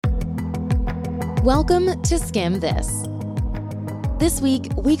Welcome to Skim This. This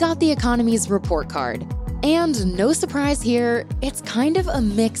week, we got the economy's report card. And no surprise here, it's kind of a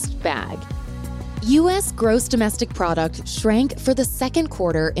mixed bag. U.S. gross domestic product shrank for the second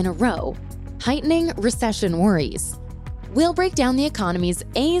quarter in a row, heightening recession worries. We'll break down the economy's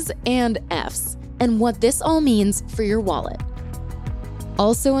A's and F's and what this all means for your wallet.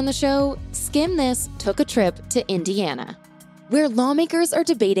 Also on the show, Skim This took a trip to Indiana, where lawmakers are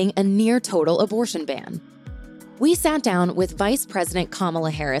debating a near-total abortion ban. We sat down with Vice President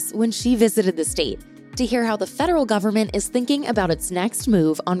Kamala Harris when she visited the state to hear how the federal government is thinking about its next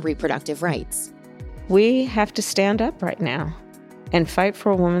move on reproductive rights. We have to stand up right now and fight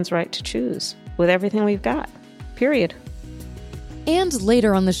for a woman's right to choose with everything we've got, period. And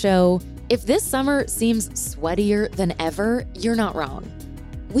later on the show, if this summer seems sweatier than ever, you're not wrong.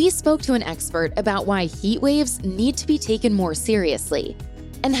 We spoke to an expert about why heat waves need to be taken more seriously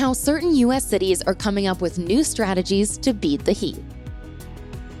and how certain U.S. cities are coming up with new strategies to beat the heat.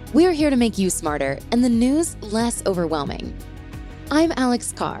 We're here to make you smarter and the news less overwhelming. I'm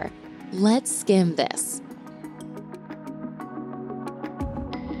Alex Carr. Let's skim this.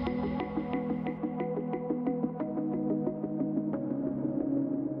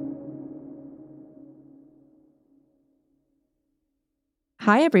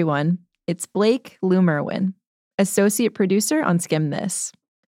 Hi, everyone. It's Blake Lou Merwin, associate producer on Skim This.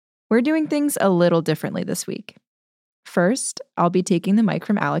 We're doing things a little differently this week. First, I'll be taking the mic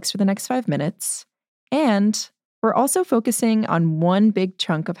from Alex for the next 5 minutes, and we're also focusing on one big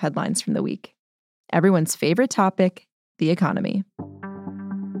chunk of headlines from the week. Everyone's favorite topic, the economy.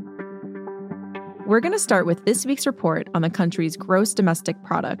 We're going to start with this week's report on the country's gross domestic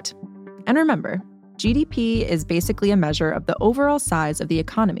product. And remember, GDP is basically a measure of the overall size of the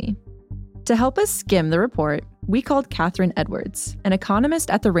economy. To help us skim the report, we called Catherine Edwards, an economist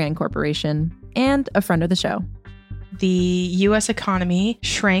at the RAND Corporation and a friend of the show. The U.S. economy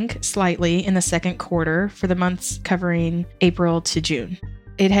shrank slightly in the second quarter for the months covering April to June.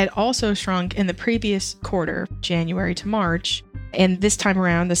 It had also shrunk in the previous quarter, January to March, and this time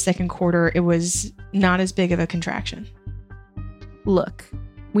around, the second quarter, it was not as big of a contraction. Look,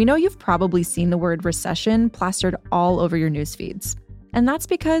 we know you've probably seen the word recession plastered all over your news feeds. And that's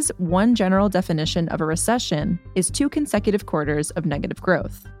because one general definition of a recession is 2 consecutive quarters of negative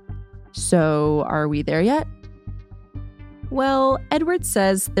growth. So, are we there yet? Well, Edwards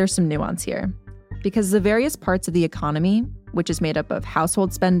says there's some nuance here, because the various parts of the economy, which is made up of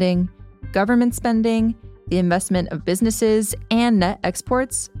household spending, government spending, the investment of businesses, and net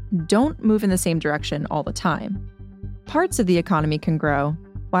exports, don't move in the same direction all the time. Parts of the economy can grow,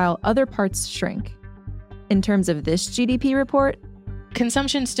 while other parts shrink. In terms of this GDP report,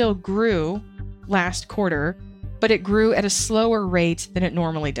 consumption still grew last quarter, but it grew at a slower rate than it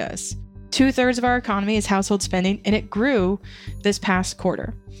normally does. 2/3 of our economy is household spending, and it grew this past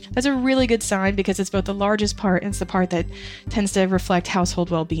quarter. That's a really good sign because it's both the largest part and it's the part that tends to reflect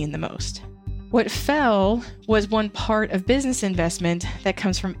household well-being the most. What fell was one part of business investment that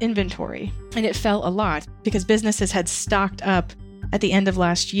comes from inventory, and it fell a lot because businesses had stocked up at the end of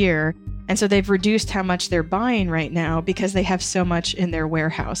last year, and so they've reduced how much they're buying right now because they have so much in their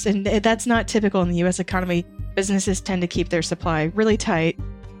warehouse. And that's not typical in the U.S. economy. Businesses tend to keep their supply really tight.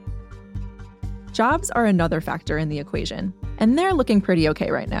 Jobs are another factor in the equation, and they're looking pretty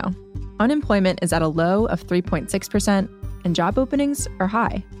okay right now. Unemployment is at a low of 3.6%, and job openings are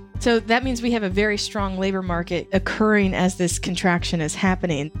high. So that means we have a very strong labor market occurring as this contraction is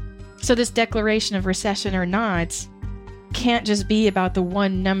happening. So this declaration of recession or not can't just be about the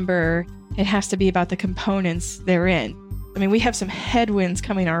one number. It has to be about the components therein. I mean, we have some headwinds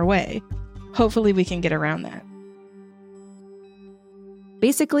coming our way. Hopefully we can get around that.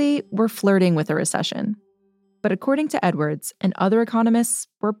 Basically, we're flirting with a recession. But according to Edwards and other economists,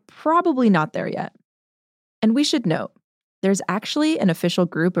 we're probably not there yet. And we should note, there's actually an official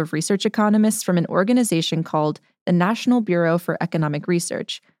group of research economists from an organization called the National Bureau for Economic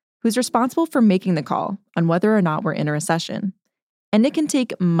Research, who's responsible for making the call on whether or not we're in a recession. And it can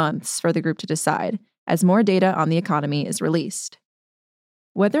take months for the group to decide, as more data on the economy is released.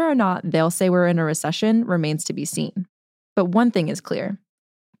 Whether or not they'll say we're in a recession remains to be seen. But one thing is clear.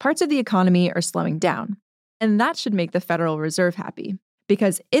 Parts of the economy are slowing down, and that should make the Federal Reserve happy,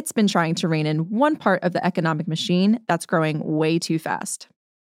 because it's been trying to rein in one part of the economic machine that's growing way too fast: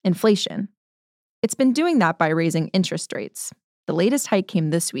 inflation. It's been doing that by raising interest rates. The latest hike came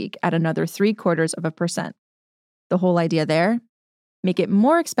this week at another 0.75%. The whole idea there? Make it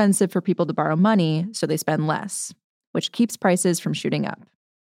more expensive for people to borrow money so they spend less, which keeps prices from shooting up.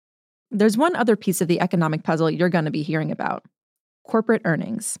 There's one other piece of the economic puzzle you're going to be hearing about: corporate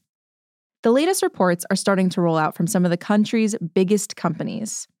earnings. The latest reports are starting to roll out from some of the country's biggest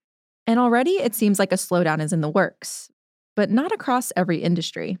companies. And already it seems like a slowdown is in the works, but not across every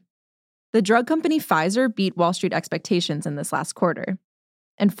industry. The drug company Pfizer beat Wall Street expectations in this last quarter,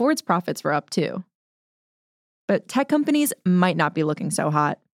 and Ford's profits were up too. But tech companies might not be looking so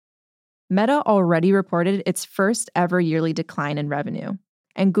hot. Meta already reported its first ever yearly decline in revenue,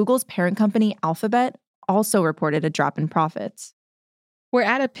 and Google's parent company Alphabet also reported a drop in profits. We're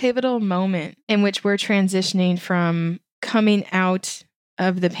at a pivotal moment in which we're transitioning from coming out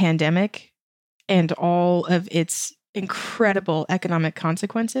of the pandemic and all of its incredible economic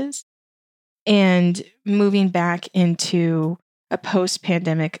consequences and moving back into a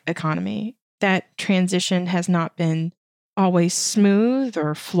post-pandemic economy. That transition has not been always smooth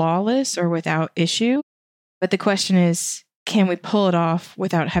or flawless or without issue. But the question is, can we pull it off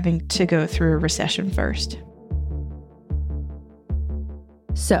without having to go through a recession first?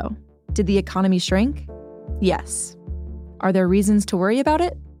 So, did the economy shrink? Yes. Are there reasons to worry about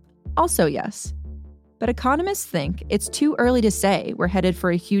it? Also yes. But economists think it's too early to say we're headed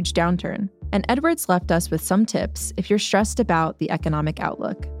for a huge downturn, and Edwards left us with some tips if you're stressed about the economic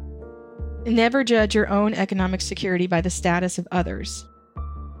outlook. Never judge your own economic security by the status of others.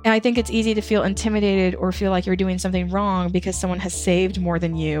 And I think it's easy to feel intimidated or feel like you're doing something wrong because someone has saved more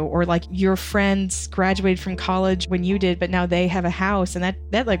than you, or like your friends graduated from college when you did, but now they have a house, and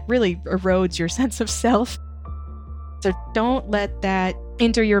that like really erodes your sense of self. So don't let that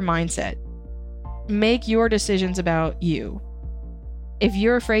enter your mindset. Make your decisions about you. If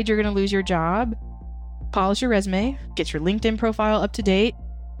you're afraid you're going to lose your job, polish your resume, get your LinkedIn profile up to date.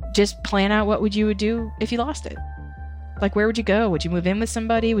 Just plan out what you would do if you lost it. Like, where would you go? Would you move in with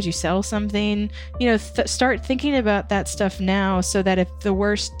somebody? Would you sell something? Start thinking about that stuff now so that if the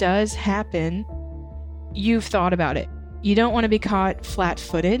worst does happen, you've thought about it. You don't want to be caught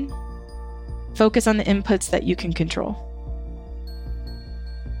flat-footed. Focus on the inputs that you can control.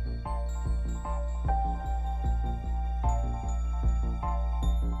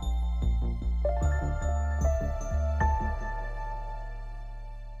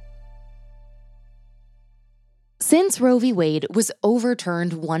 Since Roe v. Wade was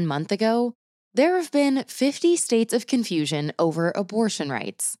overturned 1 month ago, there have been 50 states of confusion over abortion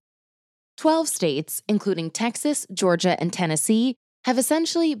rights. 12 states, including Texas, Georgia, and Tennessee, have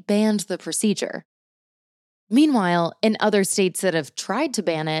essentially banned the procedure. Meanwhile, in other states that have tried to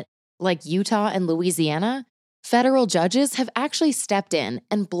ban it, like Utah and Louisiana, federal judges have actually stepped in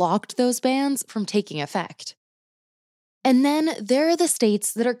and blocked those bans from taking effect. And then there are the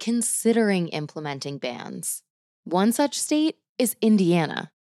states that are considering implementing bans. One such state is Indiana.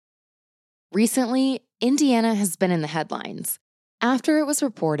 Recently, Indiana has been in the headlines after it was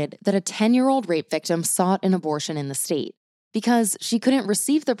reported that a 10-year-old rape victim sought an abortion in the state because she couldn't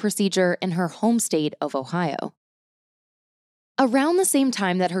receive the procedure in her home state of Ohio. Around the same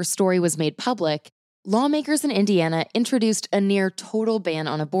time that her story was made public, lawmakers in Indiana introduced a near-total ban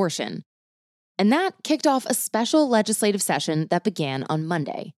on abortion, and that kicked off a special legislative session that began on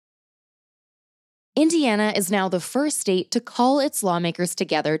Monday. Indiana is now the first state to call its lawmakers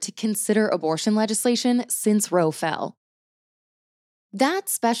together to consider abortion legislation since Roe fell. That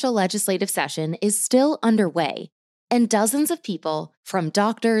special legislative session is still underway, and dozens of people, from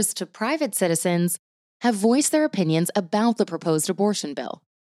doctors to private citizens, have voiced their opinions about the proposed abortion bill.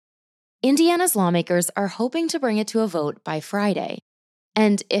 Indiana's lawmakers are hoping to bring it to a vote by Friday,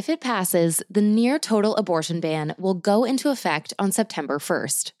 and if it passes, the near-total abortion ban will go into effect on September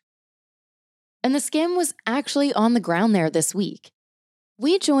 1st. And the Skimm was actually on the ground there this week.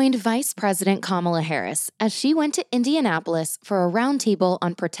 We joined Vice President Kamala Harris as she went to Indianapolis for a roundtable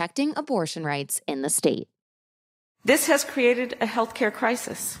on protecting abortion rights in the state. This has created a healthcare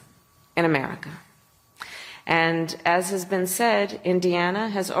crisis in America. And as has been said, Indiana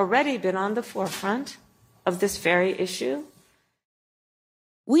has already been on the forefront of this very issue.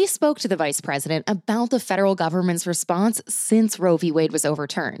 We spoke to the Vice President about the federal government's response since Roe v. Wade was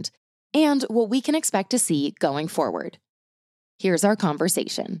overturned, and what we can expect to see going forward. Here's our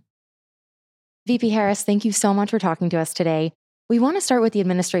conversation. VP Harris, thank you so much for talking to us today. We want to start with the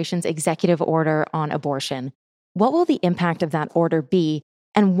administration's executive order on abortion. What will the impact of that order be,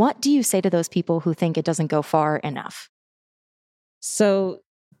 and what do you say to those people who think it doesn't go far enough? So,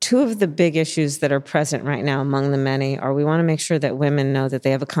 two of the big issues that are present right now among the many are we want to make sure that women know that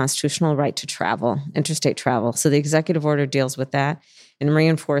they have a constitutional right to travel, interstate travel. So the executive order deals with that and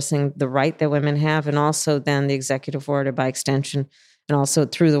reinforcing the right that women have, and also then the executive order by extension, and also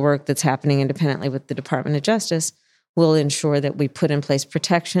through the work that's happening independently with the Department of Justice, will ensure that we put in place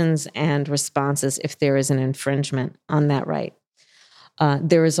protections and responses if there is an infringement on that right.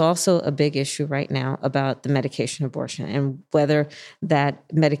 There is also a big issue right now about the medication abortion and whether that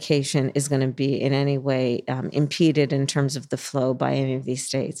medication is going to be in any way impeded in terms of the flow by any of these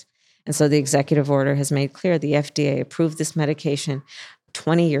states. And so the executive order has made clear the FDA approved this medication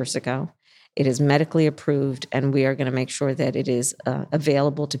 20 years ago. It is medically approved, and we are going to make sure that it is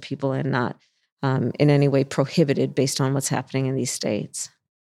available to people and not in any way prohibited based on what's happening in these states.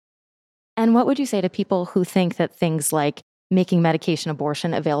 And what would you say to people who think that things like making medication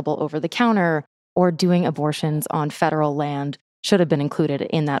abortion available over the counter or doing abortions on federal land should have been included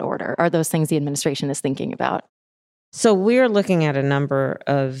in that order? Are those things the administration is thinking about? So we're looking at a number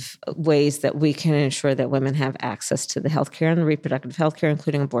of ways that we can ensure that women have access to the healthcare and the reproductive healthcare,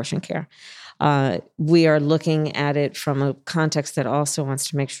 including abortion care. We are looking at it from a context that also wants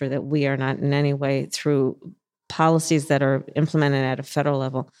to make sure that we are not in any way, through policies that are implemented at a federal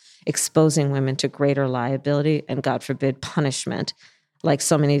level, exposing women to greater liability and, God forbid, punishment, like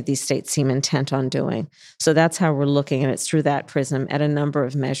so many of these states seem intent on doing. So that's how we're looking at it, through that prism, at a number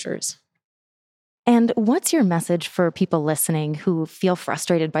of measures. And what's your message for people listening who feel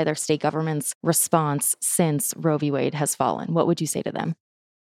frustrated by their state government's response since Roe v. Wade has fallen? What would you say to them?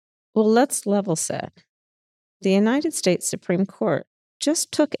 Well, let's level set. The United States Supreme Court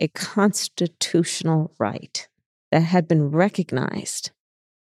just took a constitutional right that had been recognized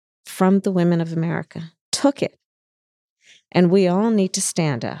from the women of America, took it. And we all need to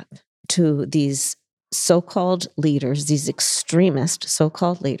stand up to these so-called leaders, these extremist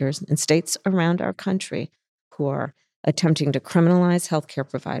so-called leaders in states around our country who are attempting to criminalize healthcare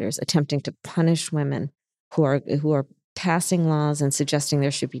providers, attempting to punish women, who are passing laws and suggesting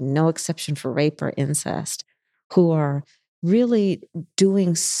there should be no exception for rape or incest, who are really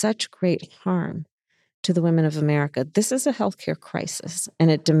doing such great harm to the women of America. This is a healthcare crisis, and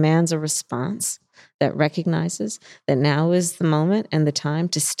it demands a response that recognizes that now is the moment and the time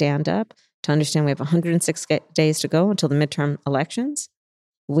to stand up, to understand we have 106 days to go until the midterm elections.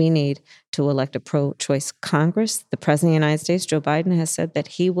 We need to elect a pro-choice Congress. The President of the United States, Joe Biden, has said that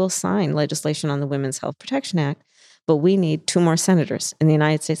he will sign legislation on the Women's Health Protection Act, but we need 2 more senators in the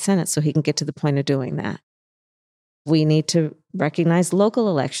United States Senate so he can get to the point of doing that. We need to recognize local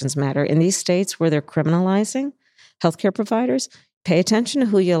elections matter. In these states where they're criminalizing healthcare providers, pay attention to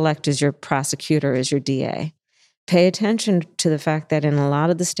who you elect as your prosecutor, as your DA. Pay attention to the fact that in a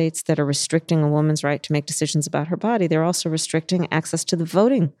lot of the states that are restricting a woman's right to make decisions about her body, they're also restricting access to the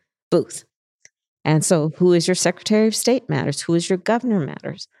voting booth. And so who is your Secretary of State matters. Who is your governor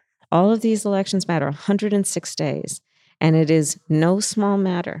matters. All of these elections matter, 106 days. And it is no small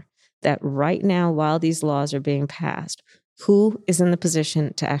matter that right now, while these laws are being passed, who is in the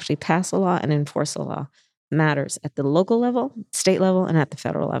position to actually pass a law and enforce a law matters at the local level, state level, and at the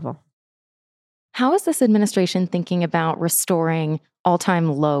federal level. How is this administration thinking about restoring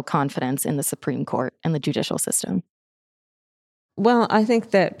all-time low confidence in the Supreme Court and the judicial system? Well, I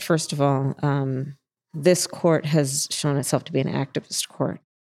think that, first of all, this court has shown itself to be an activist court.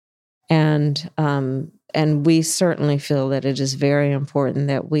 And we certainly feel that it is very important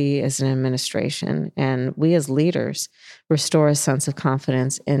that we as an administration and we as leaders restore a sense of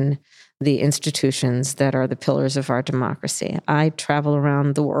confidence in the institutions that are the pillars of our democracy. I travel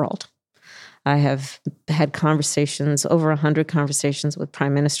around the world. I have had conversations, over 100 conversations with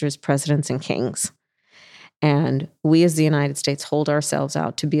prime ministers, presidents, and kings. And we as the United States hold ourselves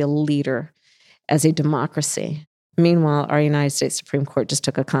out to be a leader as a democracy. Meanwhile, our United States Supreme Court just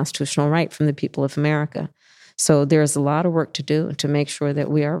took a constitutional right from the people of America. So there's a lot of work to do to make sure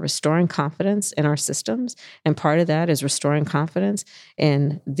that we are restoring confidence in our systems. And part of that is restoring confidence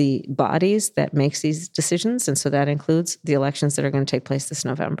in the bodies that makes these decisions. And so that includes the elections that are going to take place this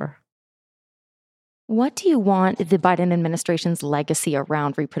November. What do you want the Biden administration's legacy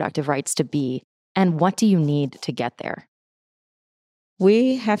around reproductive rights to be? And what do you need to get there?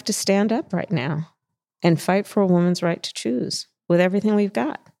 We have to stand up right now and fight for a woman's right to choose with everything we've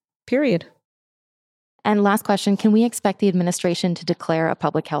got, period. And last question, can we expect the administration to declare a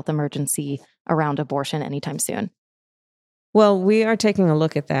public health emergency around abortion anytime soon? Well, we are taking a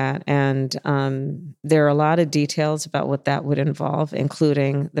look at that, and there are a lot of details about what that would involve,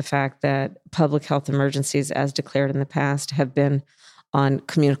 including the fact that public health emergencies, as declared in the past, have been on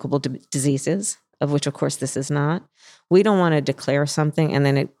communicable diseases, of which, of course, this is not. We don't want to declare something and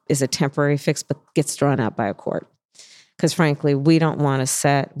then it is a temporary fix but gets thrown out by a court. Because frankly, we don't want to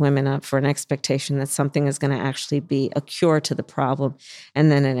set women up for an expectation that something is going to actually be a cure to the problem,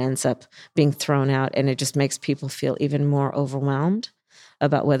 and then it ends up being thrown out, and it just makes people feel even more overwhelmed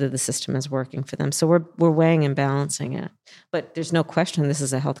about whether the system is working for them. So we're weighing and balancing it. But there's no question this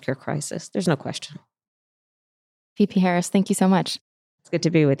is a healthcare crisis. There's no question. VP Harris, thank you so much. Good to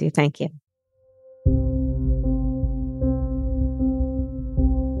be with you. Thank you.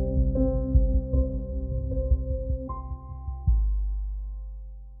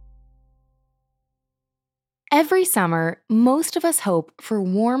 Every summer, most of us hope for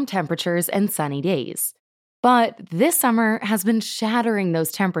warm temperatures and sunny days. But this summer has been shattering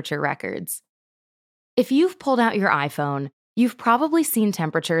those temperature records. If you've pulled out your iPhone, you've probably seen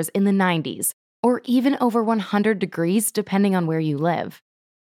temperatures in the 90s or even over 100 degrees depending on where you live.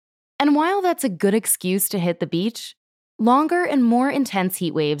 And while that's a good excuse to hit the beach, longer and more intense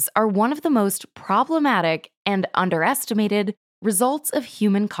heat waves are one of the most problematic and underestimated results of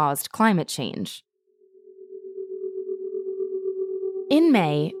human-caused climate change. In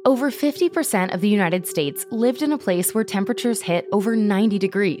May, over 50% of the United States lived in a place where temperatures hit over 90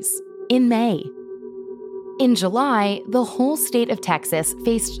 degrees. In May. In July, the whole state of Texas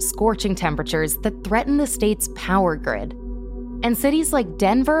faced scorching temperatures that threatened the state's power grid. And cities like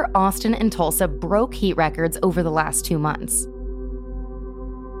Denver, Austin, and Tulsa broke heat records over the last 2 months.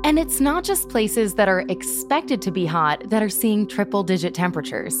 And it's not just places that are expected to be hot that are seeing triple-digit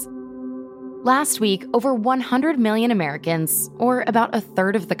temperatures. Last week, over 100 million Americans, or about a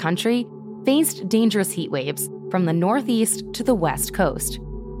third of the country, faced dangerous heat waves from the Northeast to the West Coast.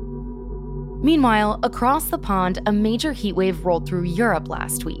 Meanwhile, across the pond, a major heat wave rolled through Europe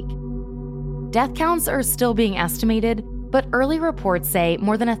last week. Death counts are still being estimated, but early reports say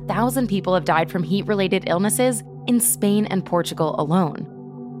more than 1,000 people have died from heat-related illnesses in Spain and Portugal alone.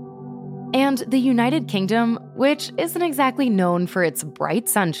 And the United Kingdom, which isn't exactly known for its bright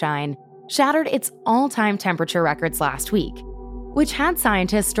sunshine, shattered its all-time temperature records last week, which had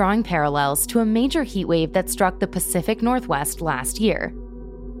scientists drawing parallels to a major heat wave that struck the Pacific Northwest last year.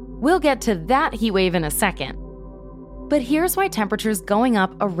 We'll get to that heat wave in a second. But here's why temperatures going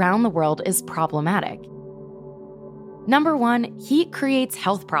up around the world is problematic. Number one, heat creates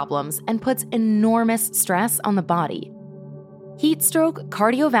health problems and puts enormous stress on the body. Heat stroke,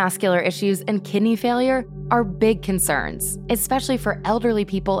 cardiovascular issues, and kidney failure are big concerns, especially for elderly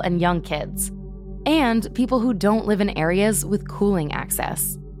people and young kids, and people who don't live in areas with cooling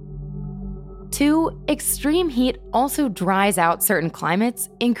access. 2, extreme heat also dries out certain climates,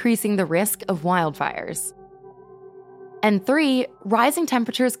 increasing the risk of wildfires. And 3, rising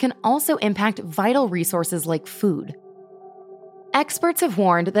temperatures can also impact vital resources like food. Experts have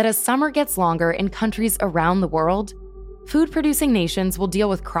warned that as summer gets longer in countries around the world, food-producing nations will deal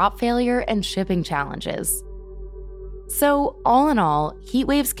with crop failure and shipping challenges. So, all in all, heat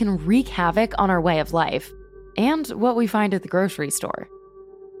waves can wreak havoc on our way of life and what we find at the grocery store.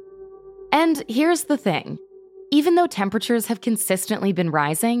 And here's the thing. Even though temperatures have consistently been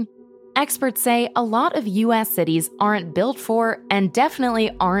rising, experts say a lot of U.S. cities aren't built for and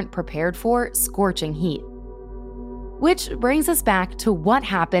definitely aren't prepared for scorching heat. Which brings us back to what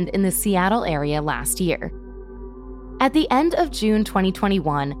happened in the Seattle area last year. At the end of June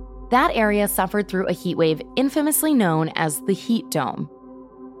 2021, that area suffered through a heat wave infamously known as the heat dome.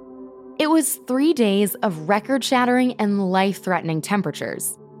 It was 3 days of record-shattering and life-threatening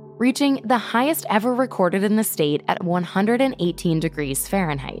temperatures, reaching the highest ever recorded in the state at 118 degrees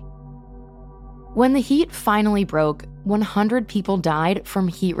Fahrenheit. When the heat finally broke, 100 people died from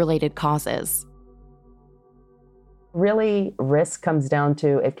heat-related causes. Really, risk comes down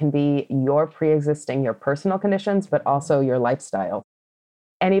to it can be your pre-existing, your personal conditions, but also your lifestyle.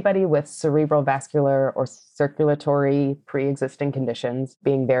 Anybody with cerebral vascular or circulatory pre-existing conditions,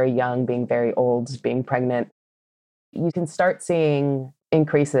 being very young, being very old, being pregnant, you can start seeing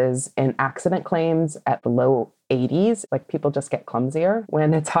increases in accident claims at the low 80s. Like people just get clumsier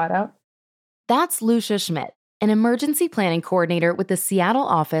when it's hot out. That's Lucia Schmidt, an emergency planning coordinator with the Seattle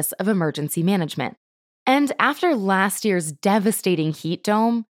Office of Emergency Management. And after last year's devastating heat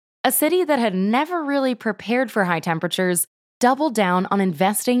dome, a city that had never really prepared for high temperatures doubled down on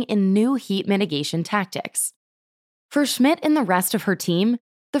investing in new heat mitigation tactics. For Schmidt and the rest of her team,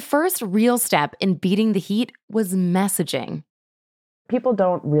 the first real step in beating the heat was messaging. People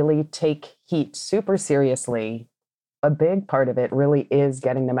don't really take heat super seriously. A big part of it really is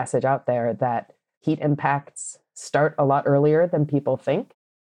getting the message out there that heat impacts start a lot earlier than people think,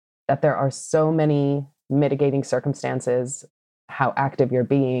 that there are so many mitigating circumstances, how active you're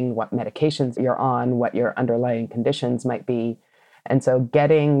being, what medications you're on, what your underlying conditions might be. And so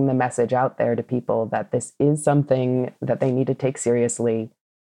getting the message out there to people that this is something that they need to take seriously.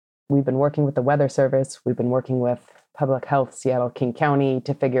 We've been working with the Weather Service, we've been working with Public Health, Seattle, King County,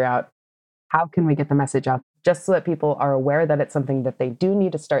 to figure out how can we get the message out just so that people are aware that it's something that they do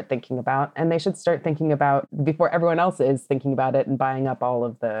need to start thinking about, and they should start thinking about before everyone else is thinking about it and buying up all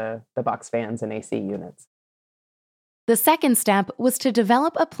of the box fans and AC units. The second step was to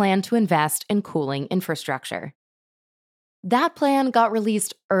develop a plan to invest in cooling infrastructure. That plan got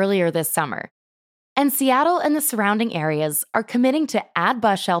released earlier this summer, and Seattle and the surrounding areas are committing to add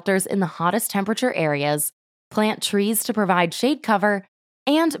bus shelters in the hottest temperature areas, plant trees to provide shade cover,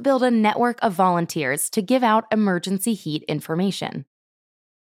 and build a network of volunteers to give out emergency heat information.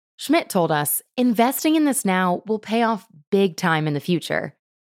 Schmidt told us investing in this now will pay off big time in the future,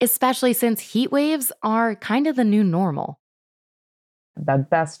 especially since heat waves are kind of the new normal. The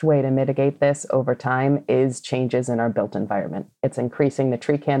best way to mitigate this over time is changes in our built environment. It's increasing the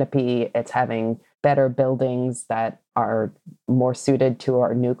tree canopy. It's having better buildings that are more suited to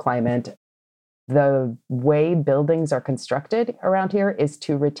our new climate. The way buildings are constructed around here is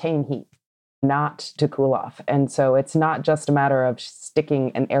to retain heat, not to cool off. And so it's not just a matter of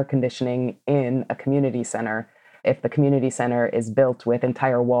sticking an air conditioning in a community center. If the community center is built with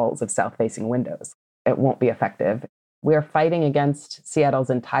entire walls of south-facing windows, it won't be effective. We're fighting against Seattle's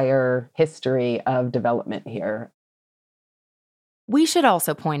entire history of development here. We should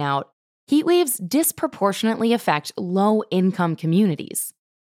also point out, heat waves disproportionately affect low-income communities.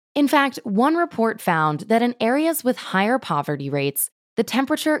 In fact, one report found that in areas with higher poverty rates, the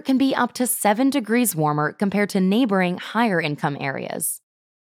temperature can be up to 7 degrees warmer compared to neighboring higher-income areas.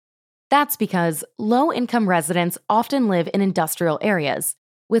 That's because low-income residents often live in industrial areas,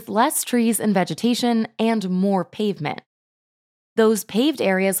 with less trees and vegetation and more pavement. Those paved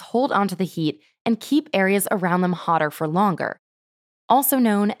areas hold onto the heat and keep areas around them hotter for longer, also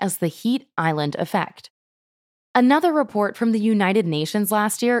known as the heat island effect. Another report from the United Nations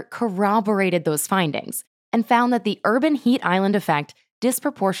last year corroborated those findings and found that the urban heat island effect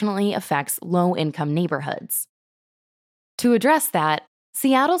disproportionately affects low-income neighborhoods. To address that,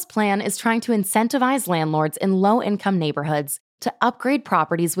 Seattle's plan is trying to incentivize landlords in low-income neighborhoods to upgrade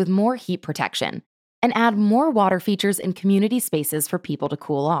properties with more heat protection and add more water features in community spaces for people to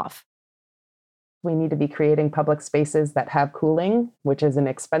cool off. We need to be creating public spaces that have cooling, which is an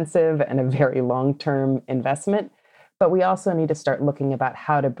expensive and a very long-term investment. But we also need to start looking about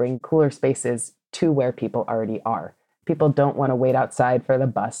how to bring cooler spaces to where people already are. People don't want to wait outside for the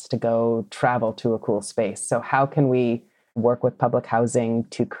bus to go travel to a cool space. So how can we work with public housing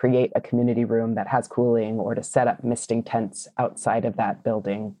to create a community room that has cooling, or to set up misting tents outside of that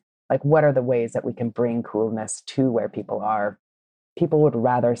building? Like, what are the ways that we can bring coolness to where people are? People would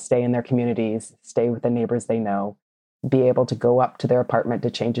rather stay in their communities, stay with the neighbors they know, be able to go up to their apartment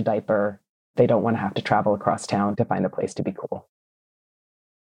to change a diaper. They don't want to have to travel across town to find a place to be cool.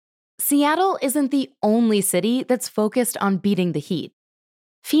 Seattle isn't the only city that's focused on beating the heat.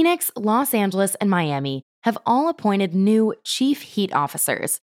 Phoenix, Los Angeles, and Miami have all appointed new chief heat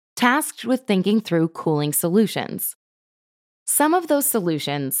officers tasked with thinking through cooling solutions. Some of those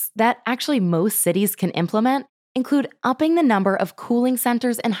solutions that actually most cities can implement include upping the number of cooling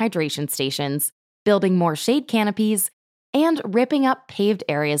centers and hydration stations, building more shade canopies, and ripping up paved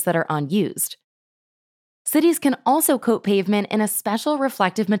areas that are unused. Cities can also coat pavement in a special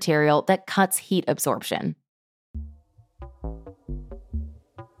reflective material that cuts heat absorption.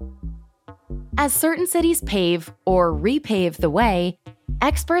 As certain cities pave or repave the way,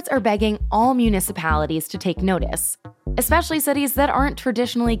 experts are begging all municipalities to take notice, especially cities that aren't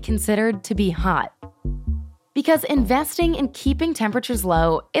traditionally considered to be hot. Because investing in keeping temperatures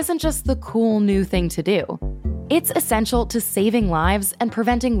low isn't just the cool new thing to do. It's essential to saving lives and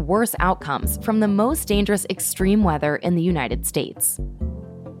preventing worse outcomes from the most dangerous extreme weather in the United States.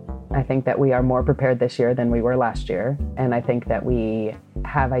 I think that we are more prepared this year than we were last year. And I think that we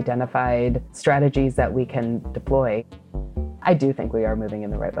have identified strategies that we can deploy. I do think we are moving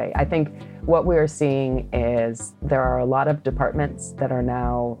in the right way. I think what we are seeing is there are a lot of departments that are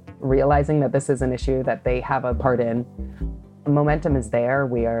now realizing that this is an issue that they have a part in. Momentum is there.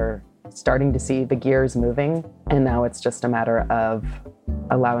 We are starting to see the gears moving. And now it's just a matter of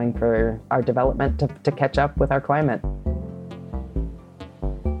allowing for our development to catch up with our climate.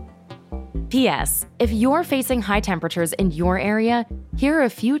 P.S. If you're facing high temperatures in your area, here are a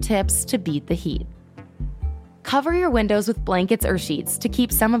few tips to beat the heat. Cover your windows with blankets or sheets to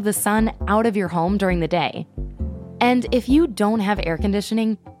keep some of the sun out of your home during the day. And if you don't have air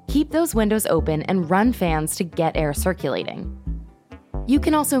conditioning, keep those windows open and run fans to get air circulating. You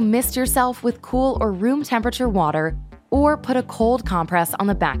can also mist yourself with cool or room temperature water, or put a cold compress on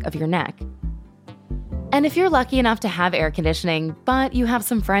the back of your neck. And if you're lucky enough to have air conditioning, but you have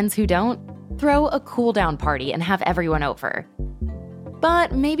some friends who don't, throw a cool down party and have everyone over.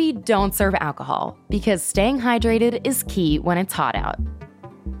 But maybe don't serve alcohol, because staying hydrated is key when it's hot out.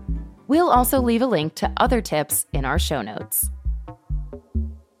 We'll also leave a link to other tips in our show notes.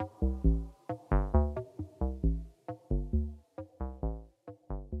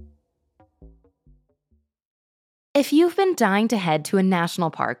 If you've been dying to head to a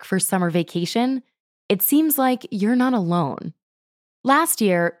national park for summer vacation, it seems like you're not alone. Last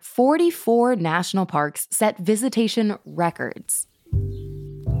year, 44 national parks set visitation records.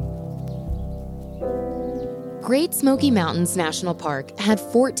 Great Smoky Mountains National Park had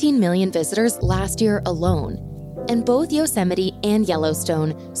 14 million visitors last year alone, and both Yosemite and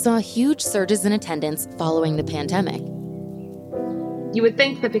Yellowstone saw huge surges in attendance following the pandemic. You would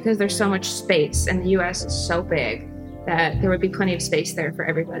think that because there's so much space and the US is so big, that there would be plenty of space there for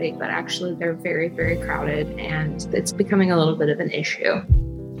everybody, but actually they're very, very crowded and it's becoming a little bit of an issue.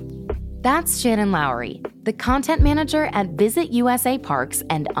 That's Shannon Lowry, the content manager at Visit USA Parks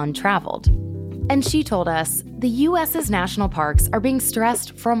and Untraveled. And she told us the US's national parks are being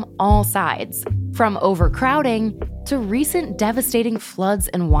stressed from all sides, from overcrowding to recent devastating floods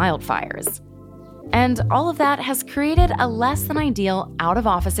and wildfires. And all of that has created a less than ideal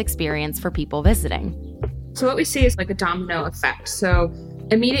out-of-office experience for people visiting. So what we see is like a domino effect. So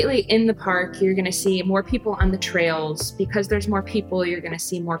immediately in the park, you're going to see more people on the trails. Because there's more people, you're going to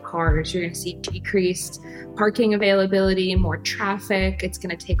see more cars. You're going to see decreased parking availability, more traffic. It's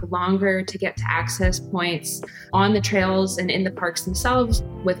going to take longer to get to access points on the trails and in the parks themselves.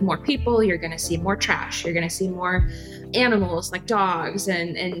 With more people, you're going to see more trash. You're going to see more animals like dogs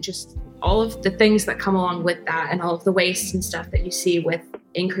and just all of the things that come along with that and all of the waste and stuff that you see with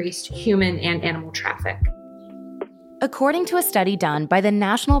increased human and animal traffic. According to a study done by the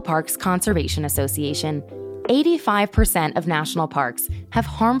National Parks Conservation Association, 85% of national parks have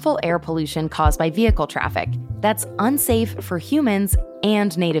harmful air pollution caused by vehicle traffic that's unsafe for humans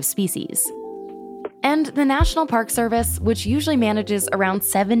and native species. And the National Park Service, which usually manages around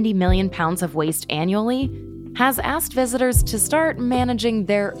 70 million pounds of waste annually, has asked visitors to start managing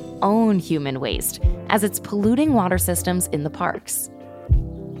their own human waste as it's polluting water systems in the parks.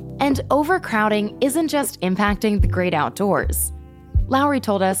 And overcrowding isn't just impacting the great outdoors. Lowry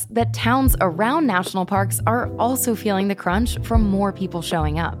told us that towns around national parks are also feeling the crunch from more people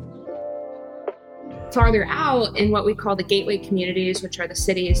showing up. Farther out in what we call the gateway communities, which are the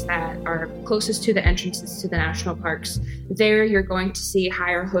cities that are closest to the entrances to the national parks, there you're going to see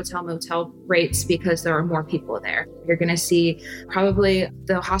higher hotel-motel rates because there are more people there. You're going to see probably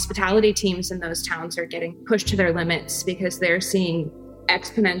the hospitality teams in those towns are getting pushed to their limits because they're seeing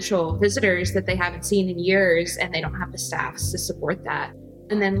exponential visitors that they haven't seen in years and they don't have the staffs to support that.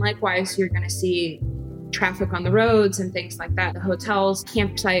 And then likewise, you're going to see traffic on the roads and things like that. The hotels,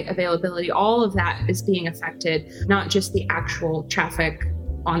 campsite availability, all of that is being affected, not just the actual traffic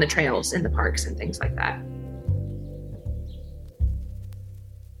on the trails in the parks and things like that.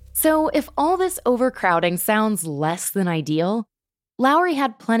 So if all this overcrowding sounds less than ideal, Lowry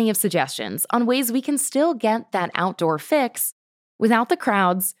had plenty of suggestions on ways we can still get that outdoor fix without the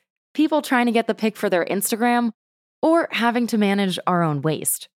crowds, people trying to get the pic for their Instagram, or having to manage our own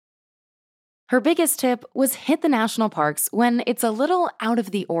waste. Her biggest tip was hit the national parks when it's a little out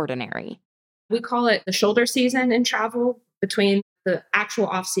of the ordinary. We call it the shoulder season in travel. Between the actual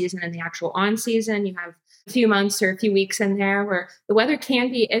off season and the actual on season, you have a few months or a few weeks in there where the weather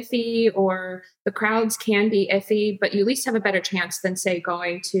can be iffy or the crowds can be iffy, but you at least have a better chance than, say,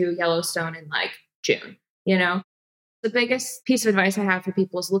 going to Yellowstone in like June, you know? The biggest piece of advice I have for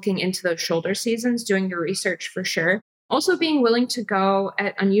people is looking into those shoulder seasons, doing your research for sure. Also being willing to go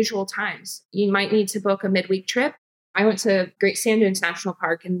at unusual times. You might need to book a midweek trip. I went to Great Sand Dunes National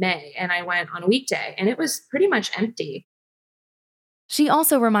Park in May and I went on a weekday and it was pretty much empty. She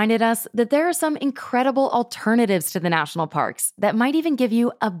also reminded us that there are some incredible alternatives to the national parks that might even give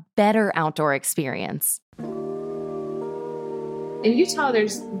you a better outdoor experience. In Utah,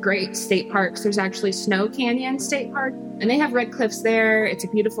 there's great state parks. There's actually Snow Canyon State Park, and they have red cliffs there. It's a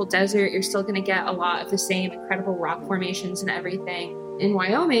beautiful desert. You're still going to get a lot of the same incredible rock formations and everything. In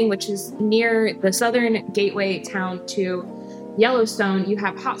Wyoming, which is near the southern gateway town to Yellowstone, you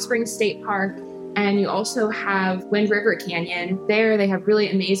have Hot Springs State Park, and you also have Wind River Canyon. There, they have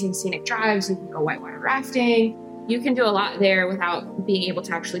really amazing scenic drives. You can go whitewater rafting. You can do a lot there without being able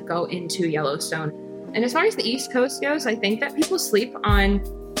to actually go into Yellowstone. And as far as the East Coast goes, I think that people sleep on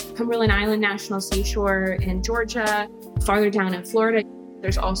Cumberland Island National Seashore in Georgia, farther down in Florida.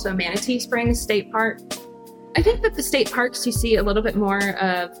 There's also Manatee Springs State Park. I think that the state parks, you see a little bit more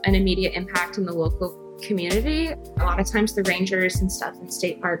of an immediate impact in the local community. A lot of times the rangers and stuff in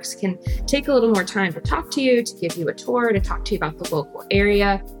state parks can take a little more time to talk to you, to give you a tour, to talk to you about the local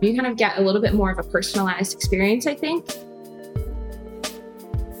area. You kind of get a little bit more of a personalized experience, I think.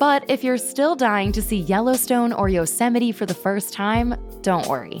 But if you're still dying to see Yellowstone or Yosemite for the first time, don't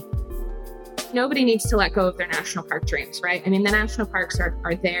worry. Nobody needs to let go of their national park dreams, right? I mean, the national parks are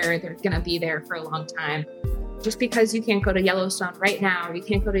there. They're going to be there for a long time. Just because you can't go to Yellowstone right now, or you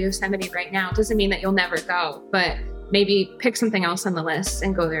can't go to Yosemite right now, doesn't mean that you'll never go, but maybe pick something else on the list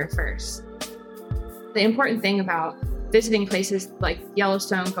and go there first. The important thing about visiting places like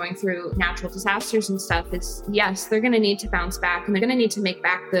Yellowstone, going through natural disasters and stuff is, yes, they're going to need to bounce back, and they're going to need to make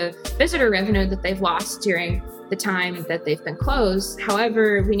back the visitor revenue that they've lost during the time that they've been closed.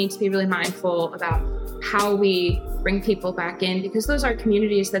 However, we need to be really mindful about how we bring people back in, because those are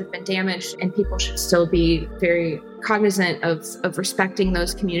communities that have been damaged, and people should still be very cognizant of respecting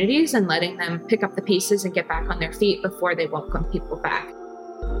those communities and letting them pick up the pieces and get back on their feet before they welcome people back.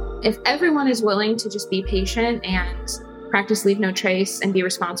 If everyone is willing to just be patient and practice leave no trace and be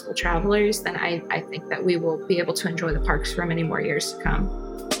responsible travelers, then I think that we will be able to enjoy the parks for many more years to come.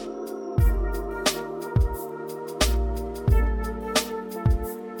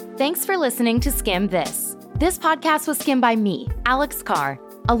 Thanks for listening to Skim This. This podcast was skimmed by me, Alex Carr,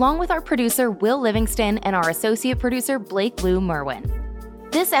 along with our producer Will Livingston and our associate producer Blake Lou Merwin.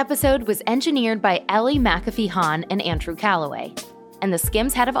 This episode was engineered by Ellie McAfee-Hahn and Andrew Calloway, and the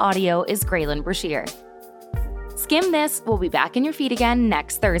Skim's head of audio is Graylin Brashear. Skim This will be back in your feed again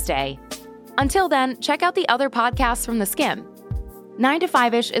next Thursday. Until then, check out the other podcasts from the Skim. 9 to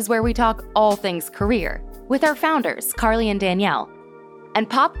 5-ish is where we talk all things career with our founders, Carly and Danielle. And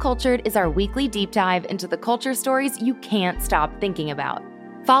Pop Cultured is our weekly deep dive into the culture stories you can't stop thinking about.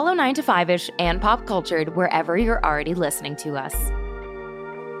 Follow 9 to 5-ish and Pop Cultured wherever you're already listening to us.